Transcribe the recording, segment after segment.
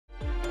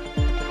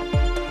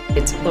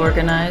It's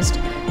organized,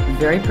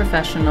 very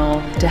professional.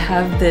 To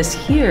have this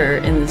here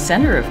in the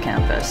center of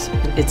campus,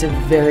 it's a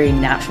very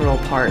natural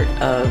part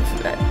of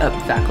a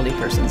faculty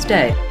person's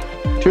day.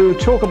 To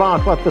talk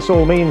about what this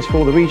all means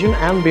for the region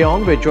and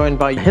beyond, we're joined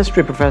by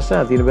history professor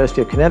at the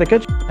University of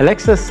Connecticut,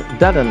 Alexis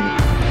Dudden.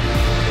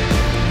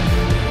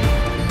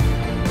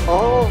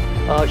 All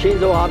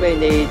Shinzo Abe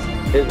needs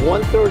is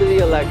 1/3 of the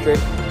electorate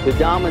to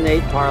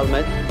dominate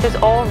Parliament. There's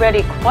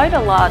already quite a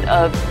lot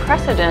of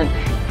precedent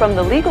from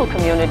the legal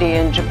community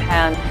in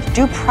Japan.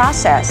 Due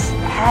process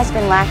has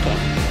been lacking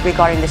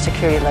regarding the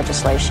security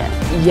legislation.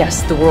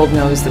 Yes, the world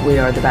knows that we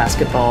are the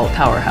basketball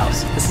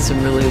powerhouse. This is a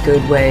really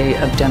good way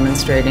of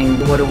demonstrating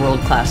what a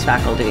world-class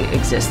faculty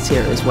exists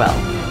here as well.